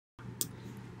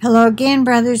Hello again,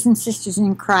 brothers and sisters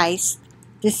in Christ.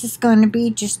 This is going to be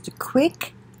just a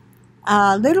quick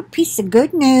little piece of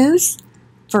good news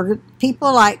for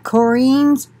people like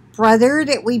Corinne's brother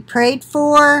that we prayed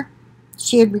for.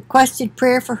 She had requested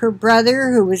prayer for her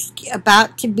brother who was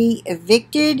about to be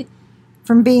evicted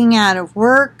from being out of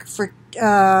work for,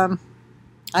 I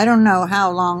don't know how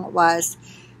long it was.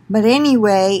 But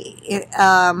anyway,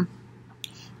 I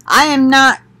am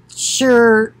not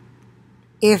sure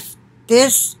if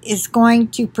this is going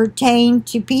to pertain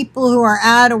to people who are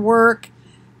out of work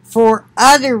for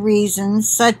other reasons,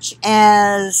 such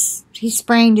as he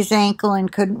sprained his ankle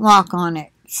and couldn't walk on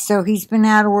it. So he's been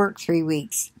out of work 3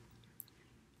 weeks.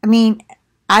 I mean,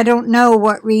 I don't know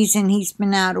what reason he's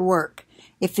been out of work.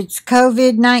 If it's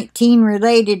COVID-19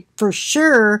 related, for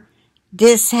sure,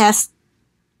 this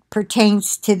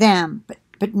pertains to them.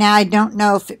 But now I don't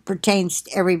know if it pertains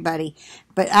to everybody.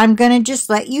 But I'm going to just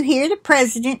let you hear the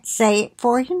president say it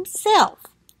for himself.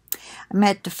 I'm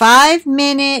at the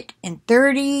 5-minute and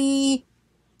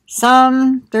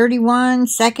 31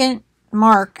 second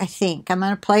mark, I think. I'm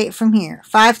going to play it from here.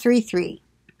 533.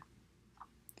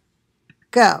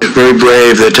 Go. Very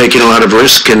brave. They're taking a lot of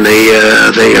risk, and they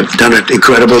have done an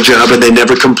incredible job, and they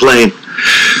never complain.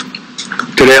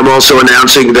 Today I'm also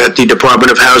announcing that the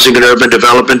Department of Housing and Urban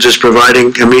Development is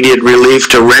providing immediate relief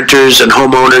to renters and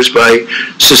homeowners by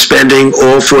suspending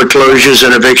all foreclosures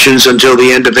and evictions until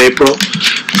the end of April.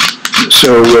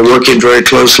 So we're working very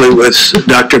closely with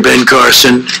Dr. Ben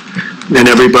Carson and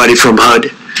everybody from HUD.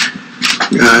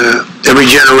 Every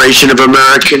generation of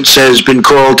Americans has been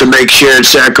called to make shared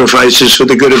sacrifices for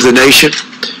the good of the nation.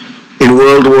 In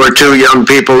World War II, young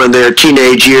people in their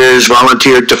teenage years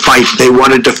volunteered to fight. They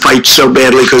wanted to fight so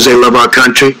badly because they love our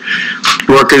country.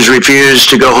 Workers refused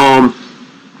to go home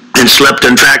and slept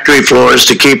on factory floors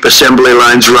to keep assembly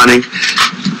lines running.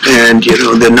 And, you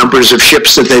know, the numbers of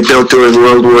ships that they built during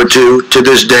World War II to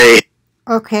this day.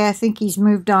 Okay, I think he's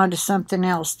moved on to something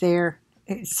else there.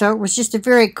 So it was just a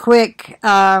very quick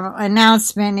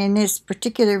announcement in this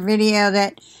particular video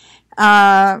that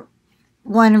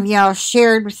one of y'all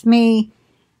shared with me.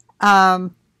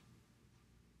 Of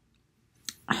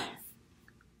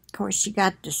course, you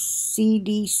got the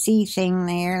CDC thing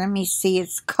there. Let me see.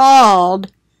 It's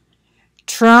called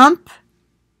Trump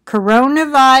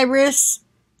Coronavirus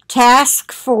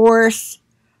Task Force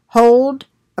Hold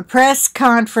a Press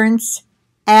Conference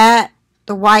at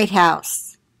the White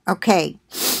House. Okay.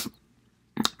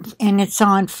 And it's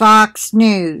on Fox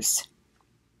News.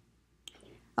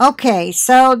 Okay,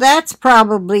 so that's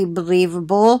probably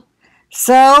believable.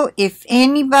 So if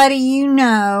anybody you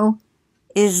know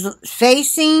is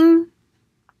facing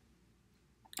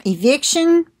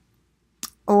eviction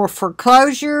or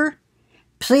foreclosure,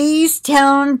 please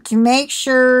tell them to make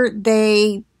sure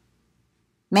they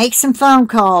make some phone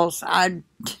calls.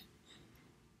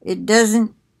 He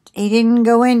didn't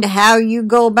go into how you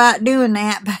go about doing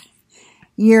that, but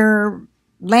your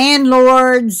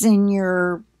landlords and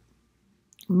your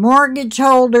mortgage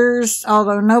holders,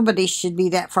 although nobody should be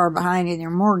that far behind in their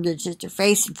mortgage if they're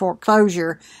facing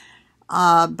foreclosure.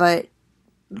 But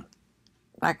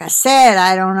like I said,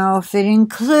 I don't know if it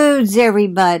includes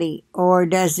everybody, or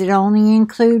does it only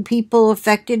include people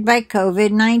affected by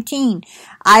COVID-19?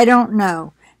 I don't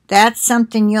know. That's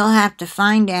something you'll have to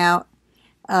find out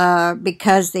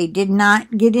because they did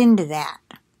not get into that.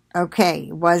 Okay,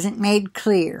 it wasn't made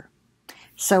clear.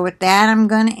 So with that, I'm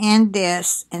going to end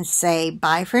this and say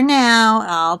bye for now.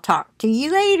 I'll talk to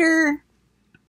you later.